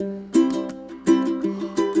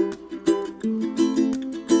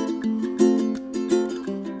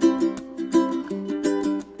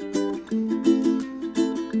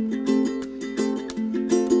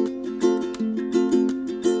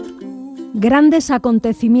Grandes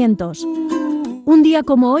acontecimientos. Un día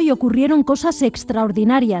como hoy ocurrieron cosas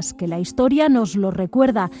extraordinarias que la historia nos lo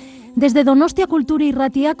recuerda. Desde Donostia Kultura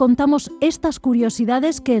Irratia contamos estas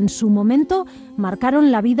curiosidades que en su momento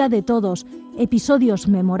marcaron la vida de todos, episodios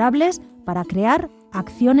memorables para crear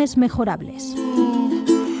acciones mejorables.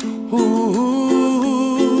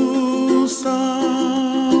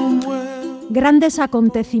 Grandes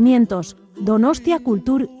acontecimientos. Donostia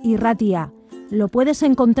Kultura Irratia. Lo puedes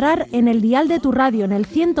encontrar en el dial de tu radio, en el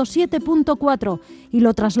 107.4, y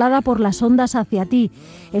lo traslada por las ondas hacia ti.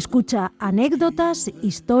 Escucha anécdotas,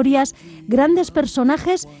 historias, grandes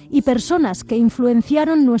personajes y personas que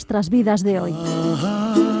influenciaron nuestras vidas de hoy.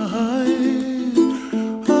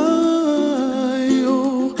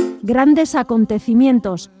 Grandes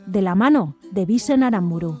acontecimientos, de la mano de Bisen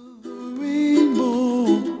Aramburu.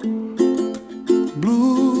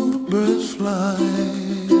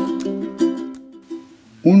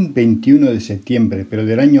 Un 21 de septiembre, pero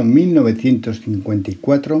del año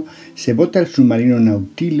 1954, se bota el submarino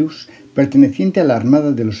Nautilus, perteneciente a la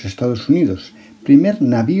Armada de los Estados Unidos, primer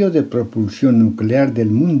navío de propulsión nuclear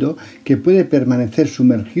del mundo que puede permanecer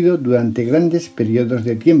sumergido durante grandes periodos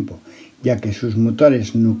de tiempo, ya que sus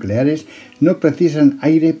motores nucleares no precisan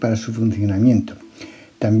aire para su funcionamiento.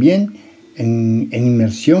 También, en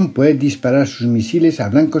inmersión, puede disparar sus misiles a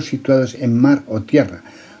blancos situados en mar o tierra.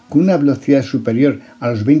 Con una velocidad superior a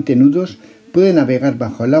los 20 nudos, puede navegar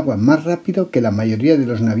bajo el agua más rápido que la mayoría de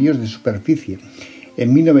los navíos de superficie.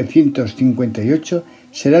 En 1958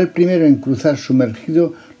 será el primero en cruzar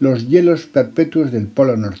sumergido los hielos perpetuos del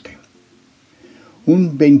Polo Norte.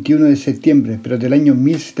 Un 21 de septiembre, pero del año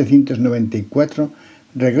 1794,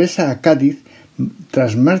 regresa a Cádiz,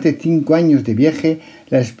 tras más de 5 años de viaje,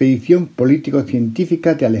 la expedición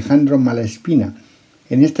político-científica de Alejandro Malaspina.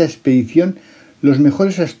 En esta expedición, los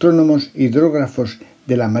mejores astrónomos e hidrógrafos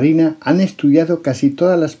de la Marina han estudiado casi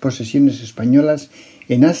todas las posesiones españolas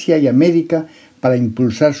en Asia y América para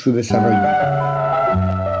impulsar su desarrollo.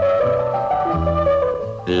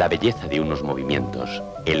 La belleza de unos movimientos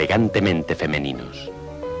elegantemente femeninos.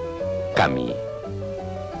 Cami.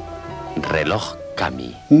 Reloj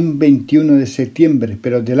Cami. Un 21 de septiembre,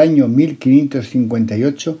 pero del año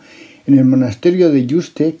 1558, en el monasterio de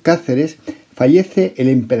Yuste, Cáceres, fallece el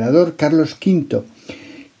emperador Carlos V,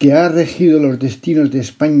 que ha regido los destinos de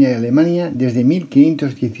España y Alemania desde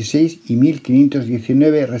 1516 y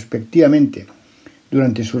 1519 respectivamente.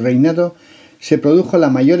 Durante su reinado se produjo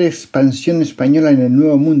la mayor expansión española en el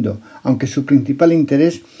Nuevo Mundo, aunque su principal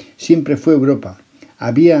interés siempre fue Europa.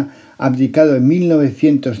 Había abdicado en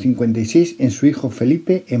 1956 en su hijo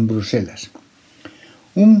Felipe en Bruselas.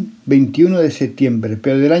 Un 21 de septiembre,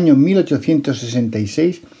 pero del año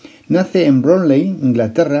 1866, nace en Bromley,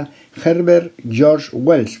 Inglaterra, Herbert George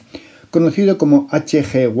Wells, conocido como H.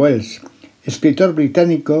 G. Wells, escritor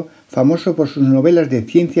británico famoso por sus novelas de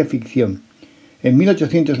ciencia ficción. En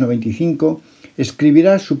 1895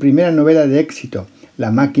 escribirá su primera novela de éxito, La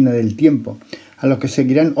máquina del tiempo, a lo que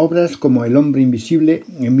seguirán obras como El hombre invisible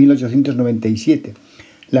en 1897,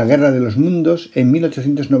 La guerra de los mundos en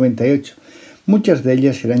 1898. Muchas de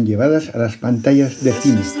ellas serán llevadas a las pantallas de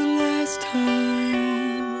cine.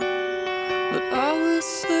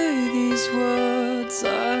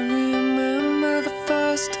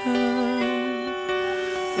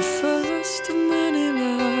 The first of many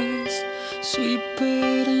lies, sweet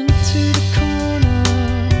but